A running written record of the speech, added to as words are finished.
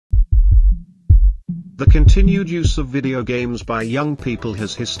The continued use of video games by young people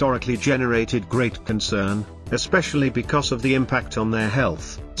has historically generated great concern, especially because of the impact on their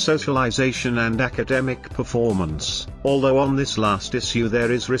health, socialization and academic performance. Although on this last issue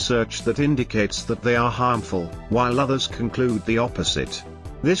there is research that indicates that they are harmful, while others conclude the opposite.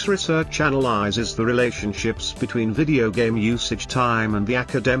 This research analyzes the relationships between video game usage time and the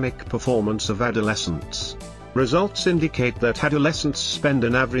academic performance of adolescents. Results indicate that adolescents spend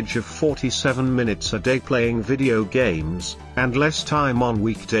an average of 47 minutes a day playing video games, and less time on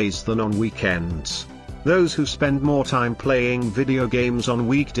weekdays than on weekends. Those who spend more time playing video games on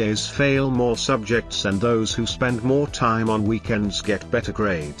weekdays fail more subjects, and those who spend more time on weekends get better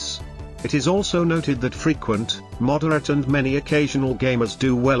grades. It is also noted that frequent, moderate and many occasional gamers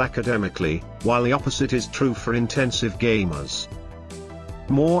do well academically, while the opposite is true for intensive gamers.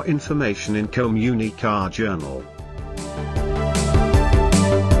 More information in Communicar Journal.